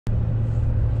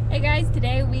Hey guys,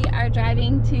 today we are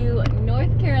driving to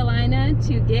North Carolina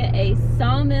to get a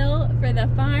sawmill for the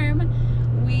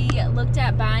farm. We looked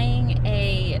at buying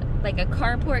a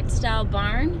carport style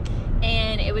barn,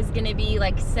 and it was gonna be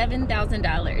like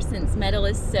 $7,000 since metal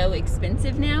is so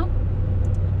expensive now.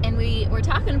 And we were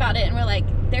talking about it and we're like,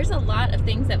 there's a lot of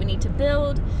things that we need to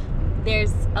build.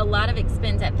 There's a lot of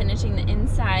expense at finishing the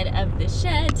inside of the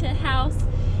shed to house.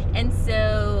 And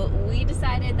so we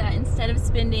decided that instead of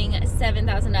spending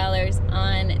 $7,000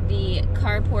 on the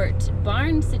carport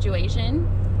barn situation,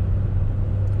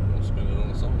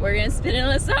 we're gonna spend it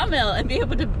on a sawmill and be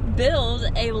able to build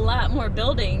a lot more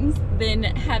buildings than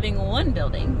having one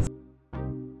building.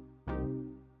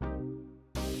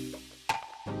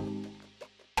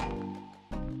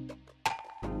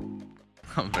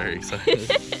 I'm very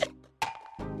excited.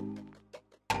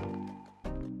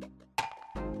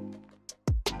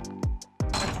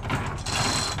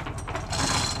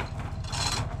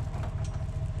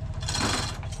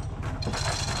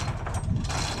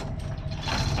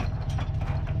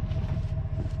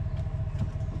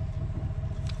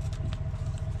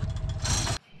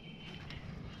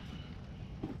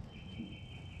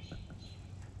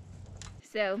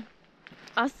 So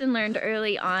Austin learned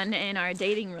early on in our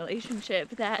dating relationship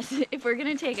that if we're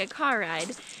gonna take a car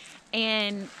ride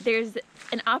and there's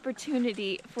an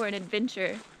opportunity for an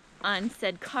adventure on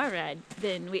said car ride,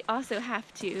 then we also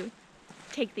have to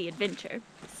take the adventure.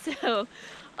 So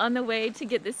on the way to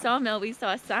get the sawmill, we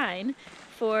saw a sign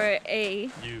for a...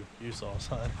 You saw a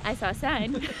sign. I saw a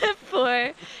sign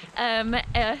for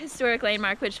a historic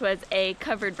landmark, which was a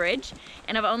covered bridge.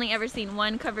 And I've only ever seen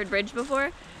one covered bridge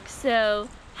before. So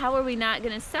how are we not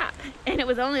gonna stop? And it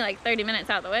was only like 30 minutes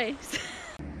out the way.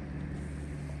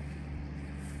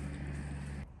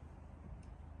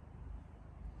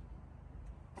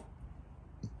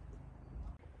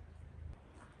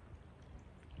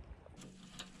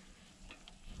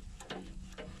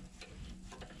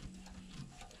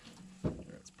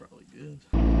 That's probably good.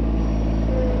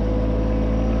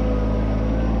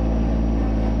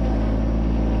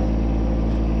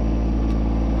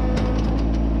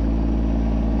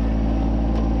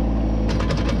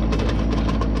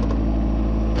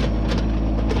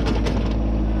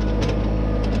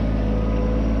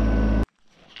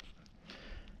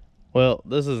 Well,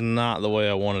 this is not the way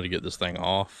I wanted to get this thing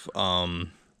off. I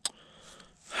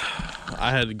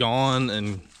had gone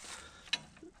and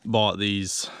bought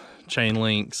these chain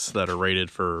links that are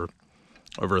rated for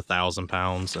over 1,000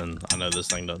 pounds, and I know this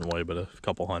thing doesn't weigh but a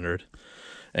couple hundred.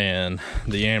 And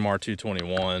the Yanmar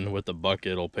 221 with the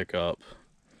bucket will pick up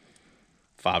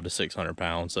 500 to 600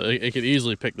 pounds, so it could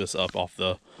easily pick this up off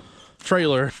the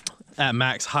trailer at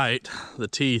max height. The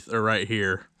teeth are right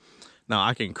here. Now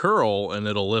I can curl and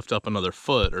it'll lift up another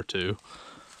foot or two,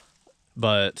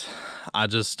 but I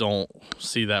just don't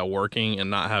see that working and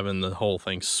not having the whole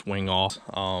thing swing off.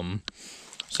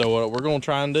 So what we're gonna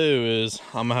try and do is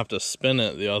I'm gonna have to spin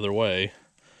it the other way,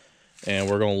 and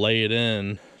we're gonna lay it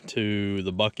in to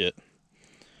the bucket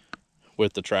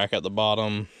with the track at the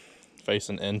bottom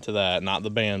facing into that, not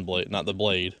the band blade, not the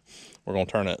blade. We're gonna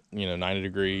turn it, 90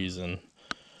 degrees, and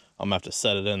I'm gonna have to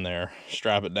set it in there,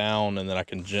 strap it down, and then I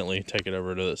can gently take it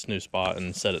over to this new spot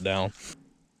and set it down.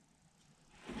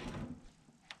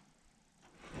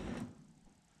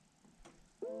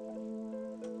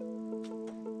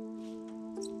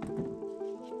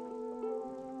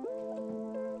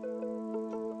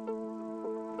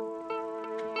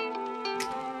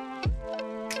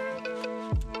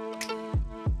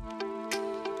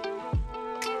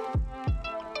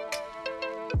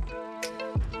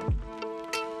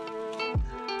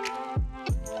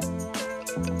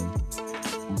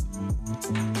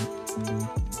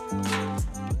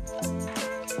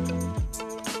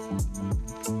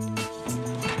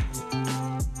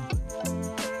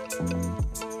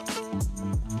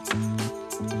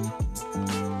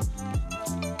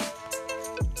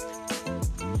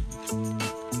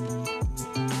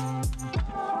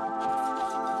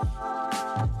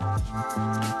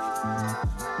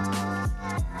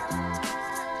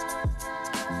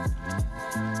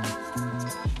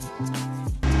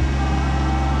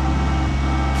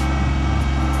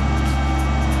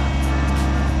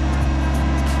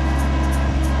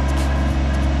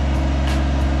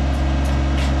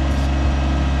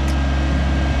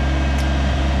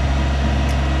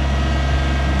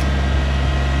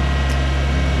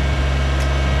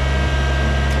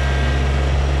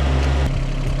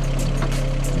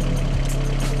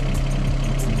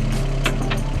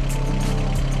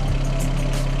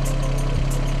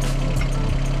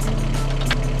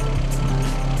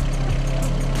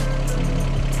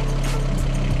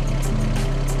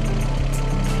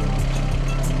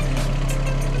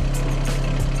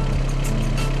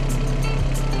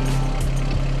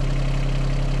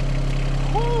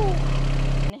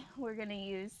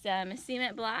 some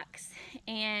cement blocks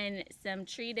and some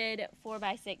treated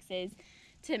 4x6s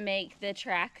to make the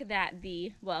track that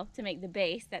to make the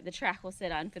base that the track will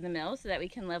sit on for the mill so that we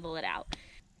can level it out.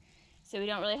 So we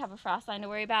don't really have a frost line to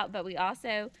worry about, but we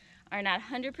also are not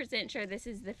 100% sure this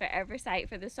is the forever site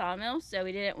for the sawmill, so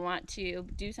we didn't want to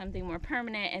do something more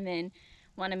permanent and then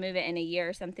want to move it in a year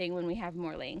or something when we have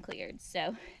more land cleared.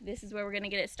 So this is where we're going to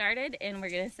get it started, and we're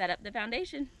going to set up the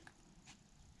foundation.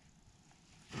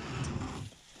 So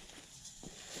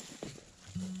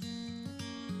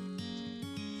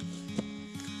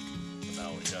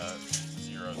now we got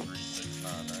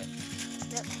 0369, right?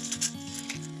 Yep.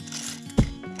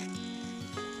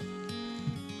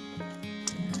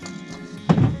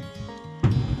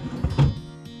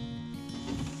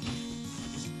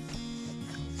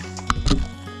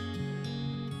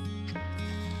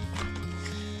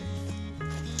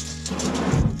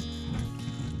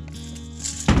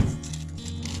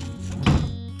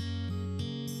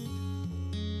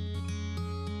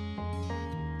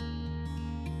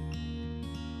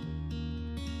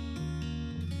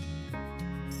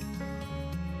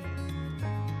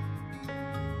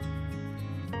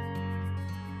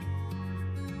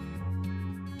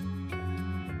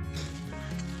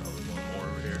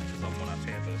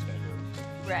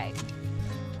 Right.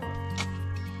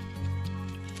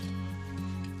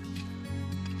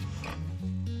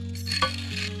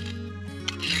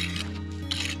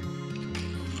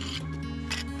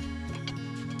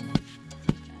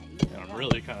 I'm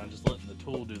really kind of just letting the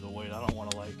tool do the weight. I don't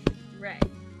want to like. Right.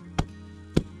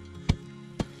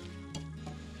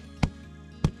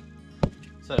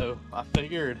 So I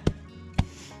figured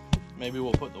maybe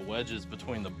we'll put the wedges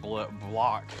between the block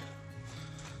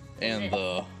and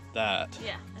that.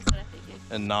 Yeah, that's what I figured.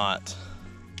 And not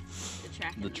the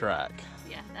track. The track.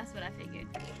 Yeah, that's what I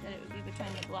figured. That it would be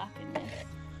between the block and this.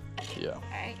 Yeah. All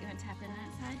right, you want to tap in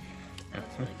that side? That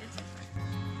looks really good so far.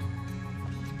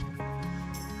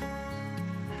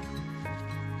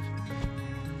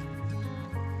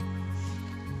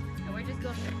 And we're just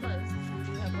going for close. We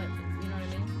do have what, you know what I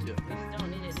mean? Yeah. We just don't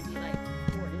need it to be like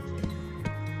 4 inches.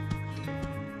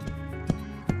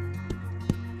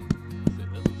 See,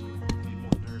 this need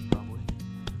more dirt probably.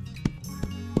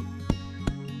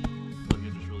 Look,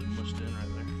 it just really mushed in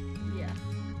right there. Yeah.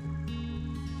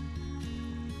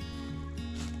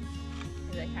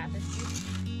 Is that half inch?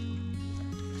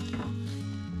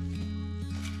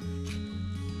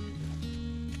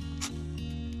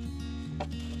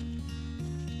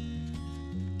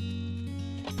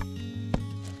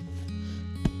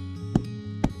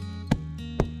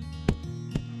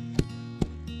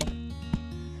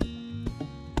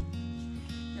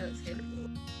 That looks good.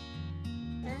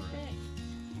 Perfect.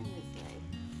 And this way.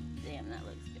 Damn, that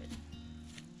looks good.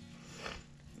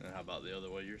 And how about the other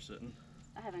way you're sitting?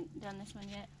 I haven't done this one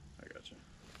yet. I got you.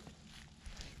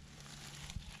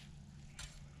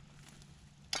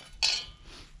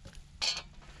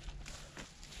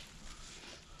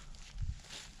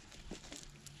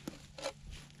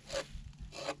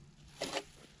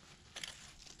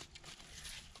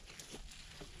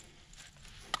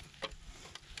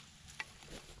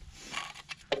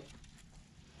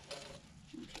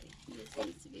 Okay, this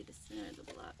needs to be the center of the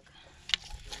block.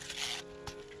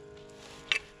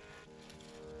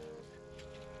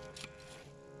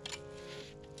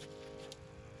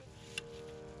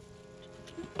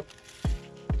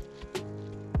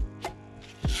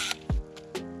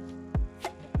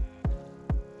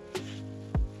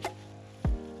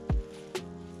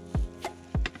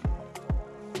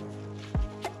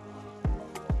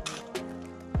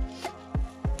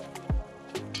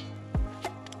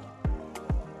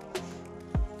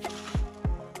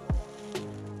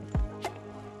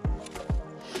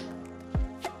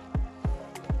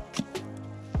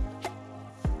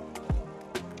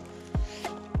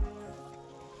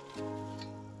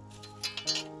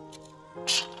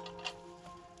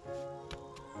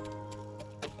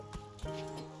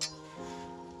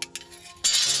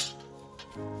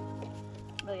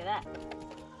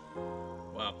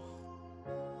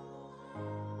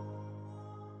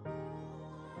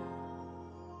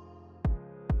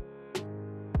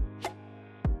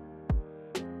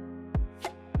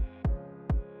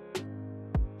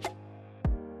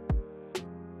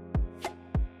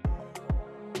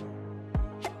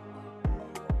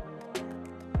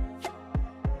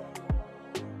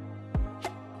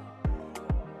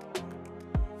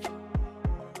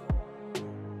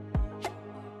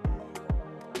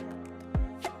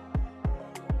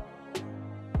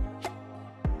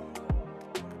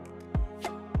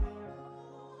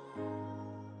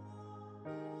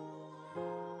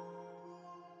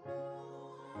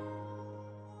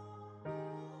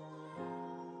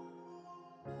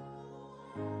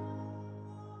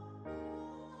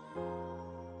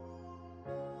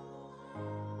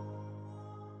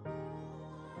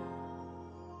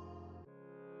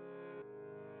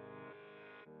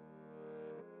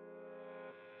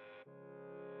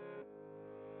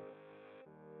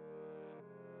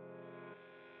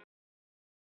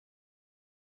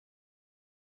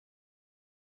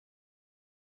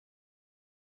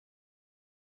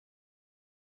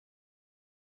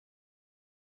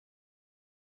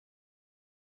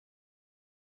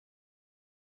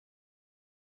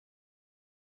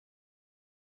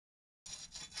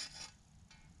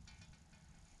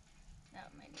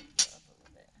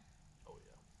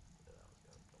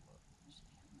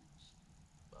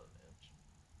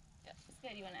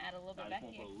 good. You want to add a little bit I back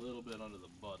just here? want to put a little bit under the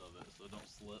butt of it so it don't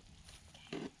slip.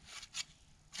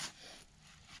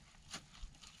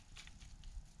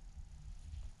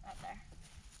 Up there.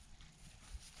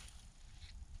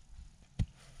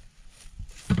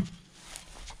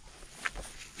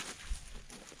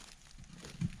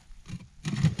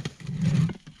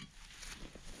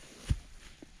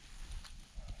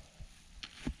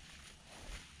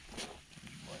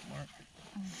 Black mark.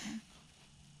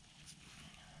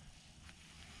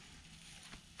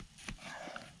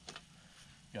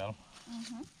 Got them?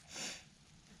 Mm-hmm.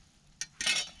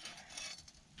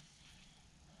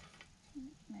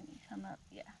 Maybe come up,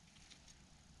 yeah.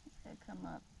 It's gonna come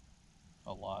up.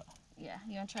 A lot. Yeah,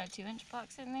 you wanna try a 2-inch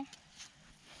box in there?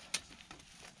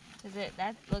 Cause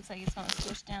that looks like it's gonna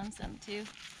squish down some too.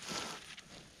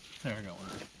 There we go.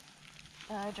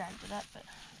 I dragged it up, but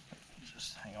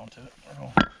Just hang on to it. I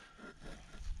don't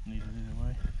need it either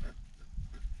way.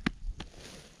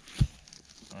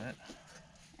 Alright.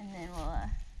 and then we'll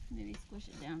maybe squish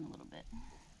it down a little bit.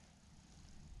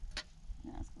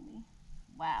 Now it's gonna be,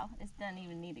 wow, it doesn't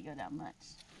even need to go down much.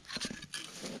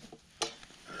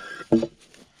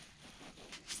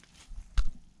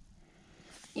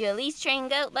 You a least trained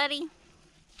goat, buddy?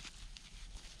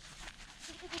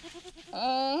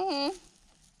 Mm-hmm.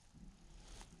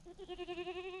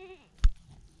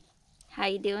 How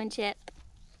you doing, Chip?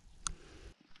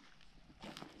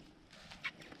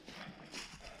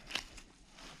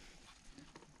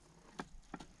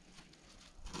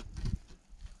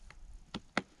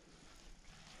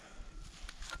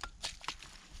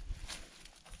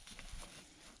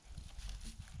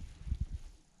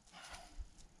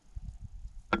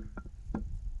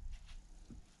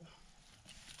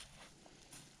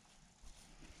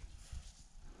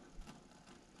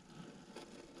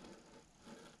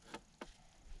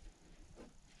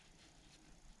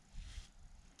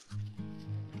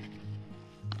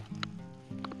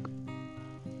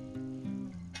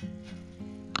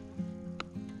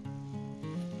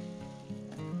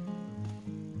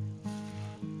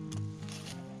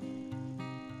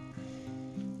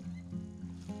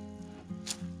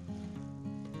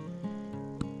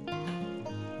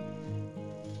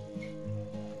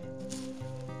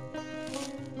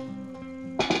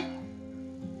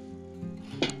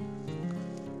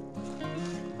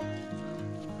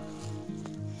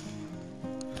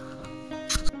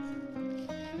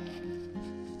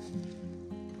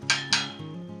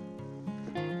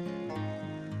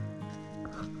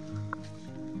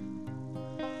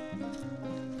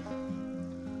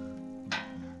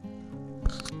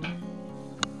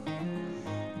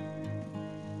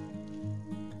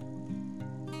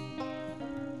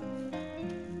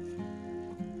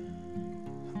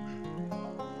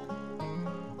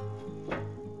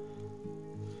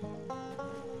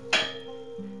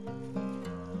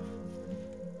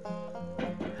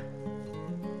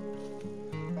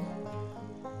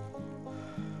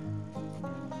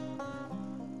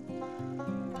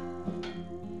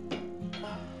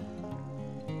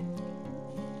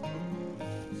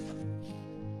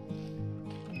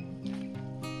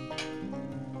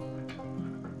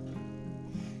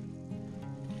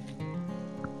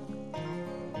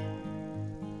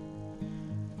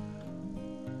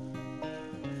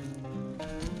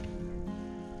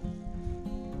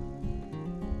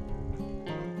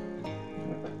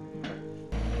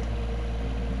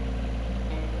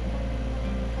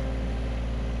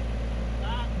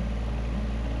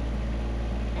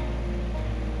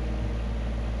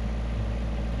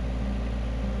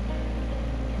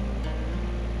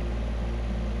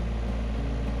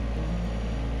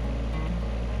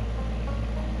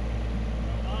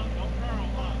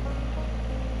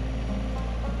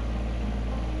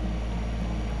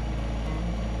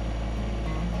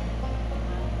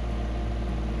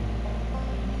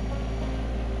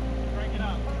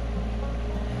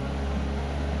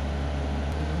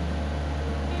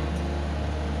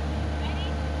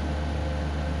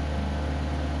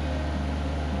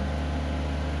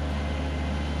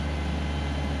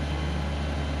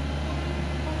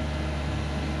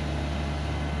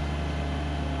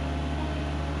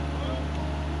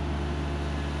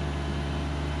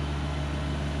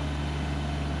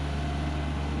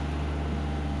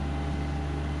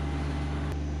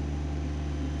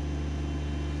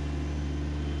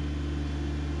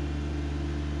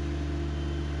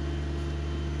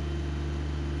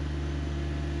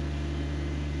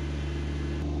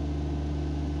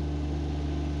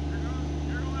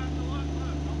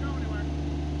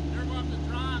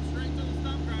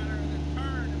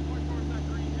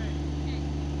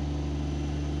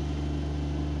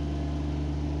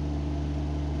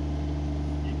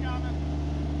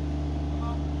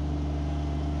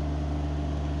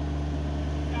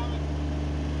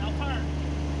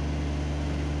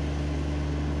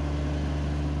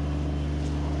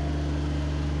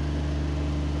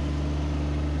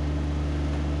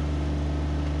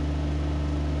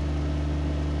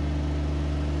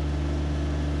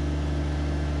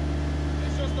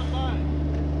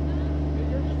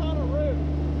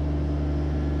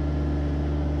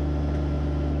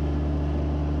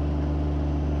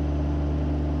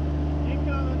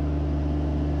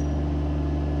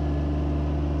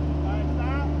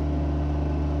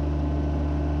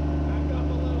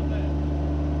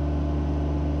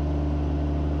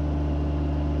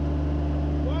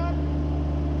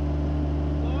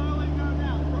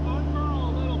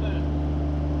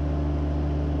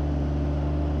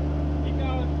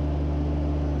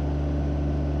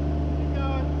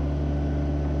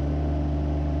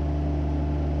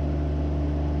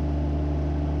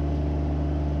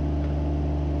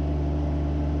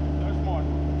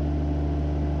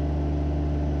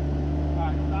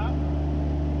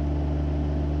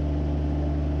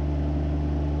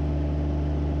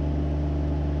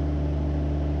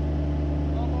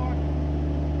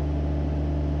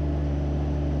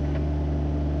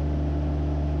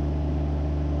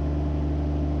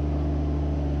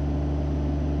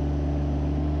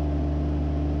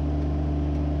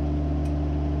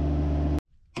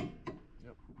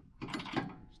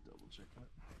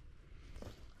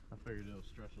 figured it'll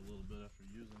stretch a little bit after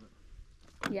using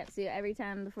it. Yep, so every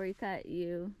time before you cut,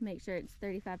 you make sure it's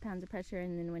 35 pounds of pressure,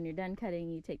 and then when you're done cutting,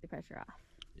 you take the pressure off.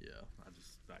 Yeah, I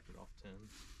just backed it off 10.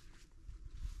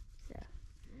 So.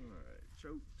 Alright,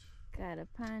 choked. Got a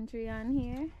pine tree on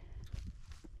here.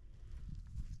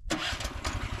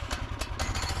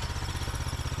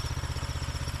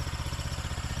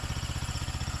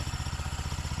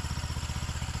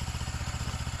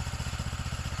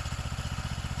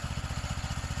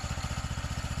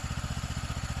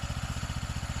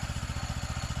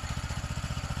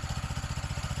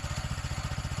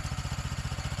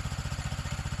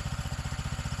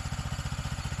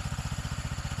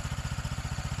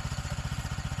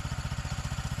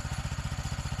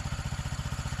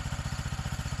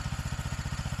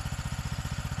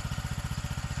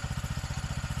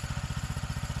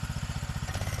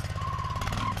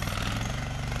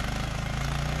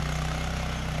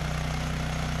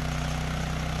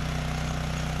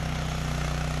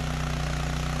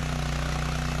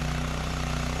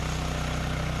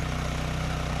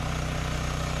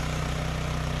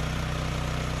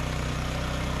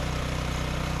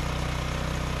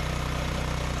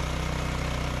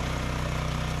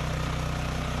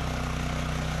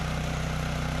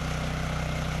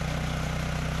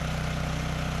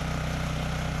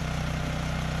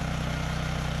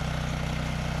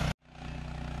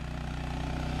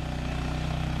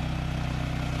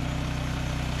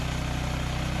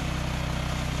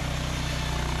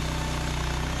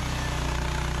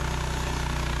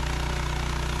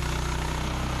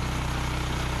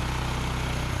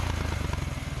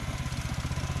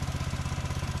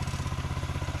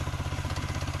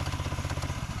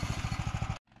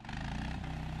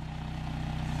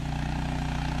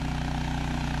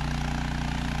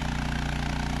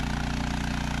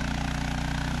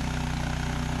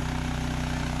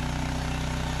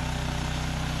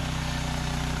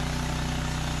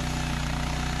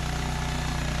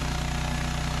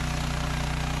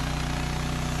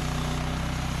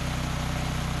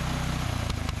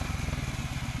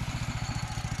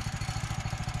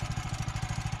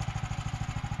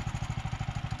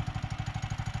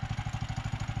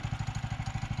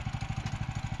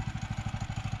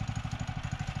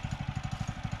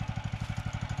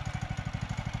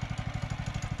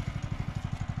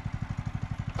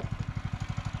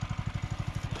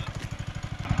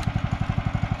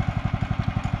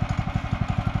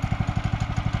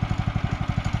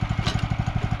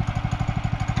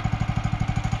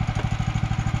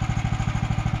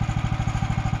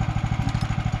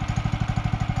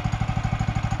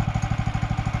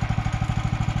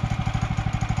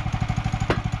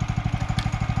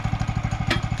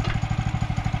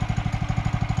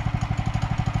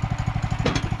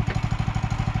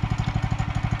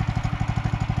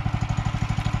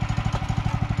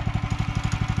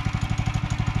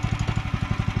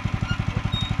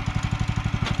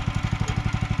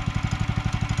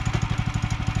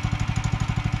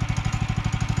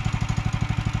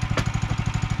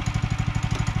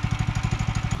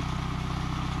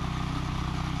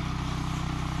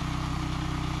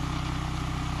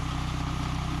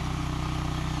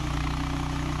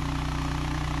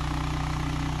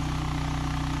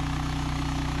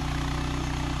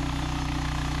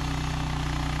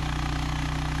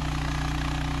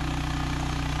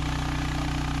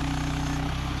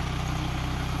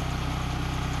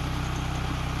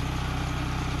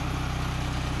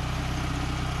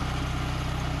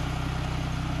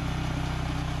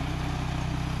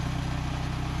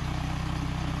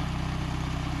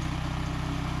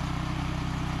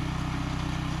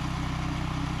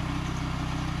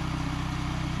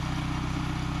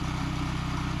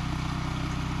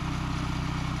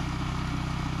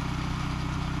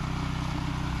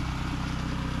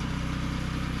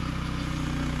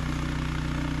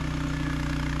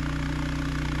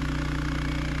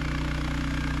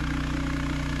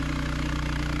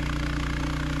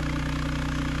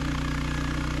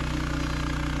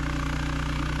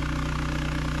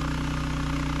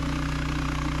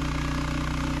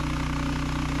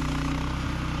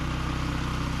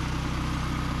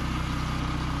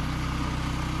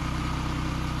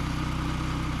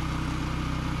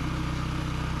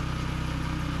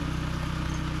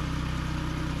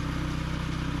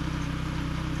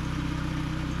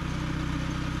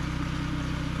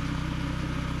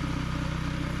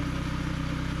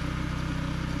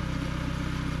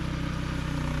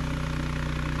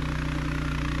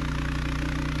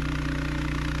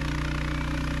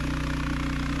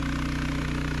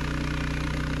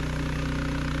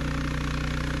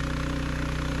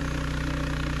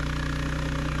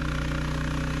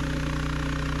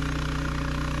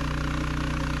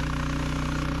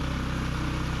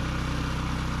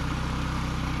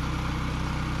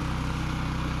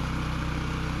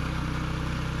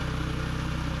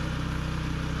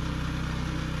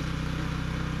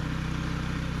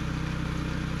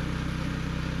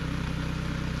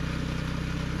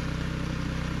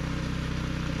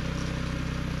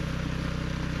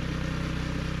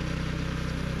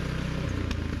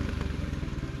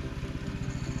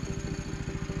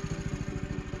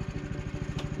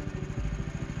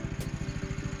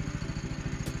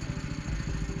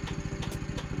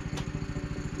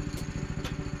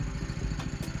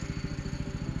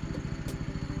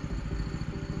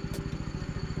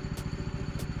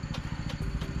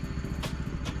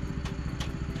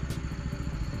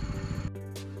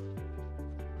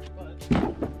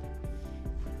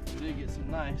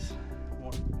 nice.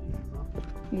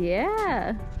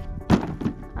 Yeah.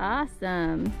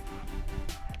 Awesome.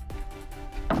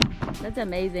 That's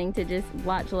amazing to just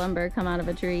watch lumber come out of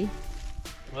a tree.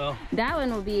 Well, that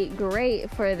one will be great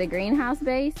for the greenhouse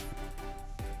base.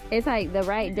 It's like the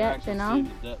right depth and all.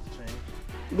 The depth change.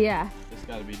 Yeah. It's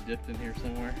got to be dipped in here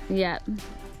somewhere. Yep.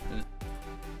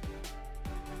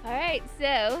 All right,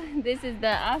 so this is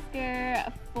the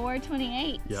Oscar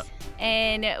 428. Yep.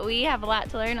 And we have a lot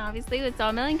to learn, obviously, with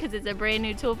sawmilling because it's a brand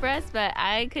new tool for us, but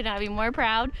I could not be more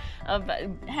proud of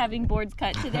having boards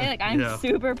cut today. Like, I'm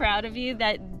super proud of you.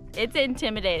 That it's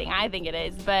intimidating. I think it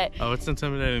is, but... Oh, it's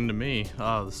intimidating to me.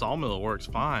 The sawmill works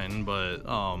fine, but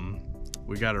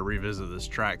we got to revisit this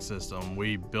track system.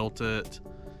 We built it,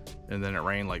 and then it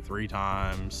rained like 3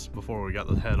 times before we got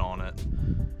the head on it.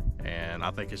 And I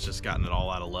think it's just gotten it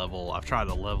all out of level. I've tried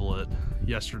to level it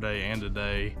yesterday and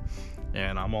today,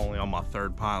 and I'm only on my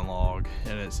 3rd pine log,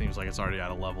 and it seems like it's already out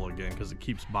of level again because it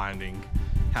keeps binding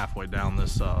halfway down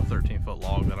this 13-foot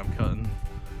log that I'm cutting.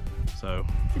 So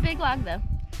it's a big log though.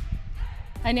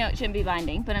 I know it shouldn't be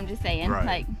binding, but I'm just saying.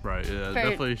 Right, right. Yeah,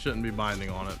 definitely shouldn't be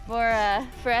binding on it.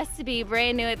 For us to be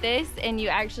brand new at this, and you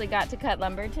actually got to cut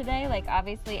lumber today, like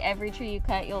obviously every tree you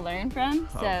cut you'll learn from.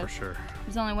 So oh, for sure.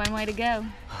 There's only one way to go.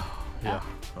 Yeah.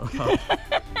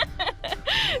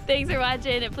 Thanks for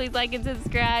watching, and please like and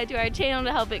subscribe to our channel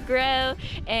to help it grow,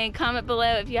 and comment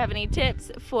below if you have any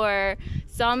tips for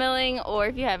sawmilling or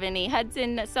if you have any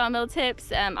Hud-son sawmill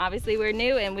tips. Obviously we're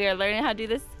new and we are learning how to do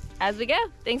this as we go.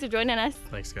 Thanks for joining us.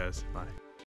 Thanks guys, bye.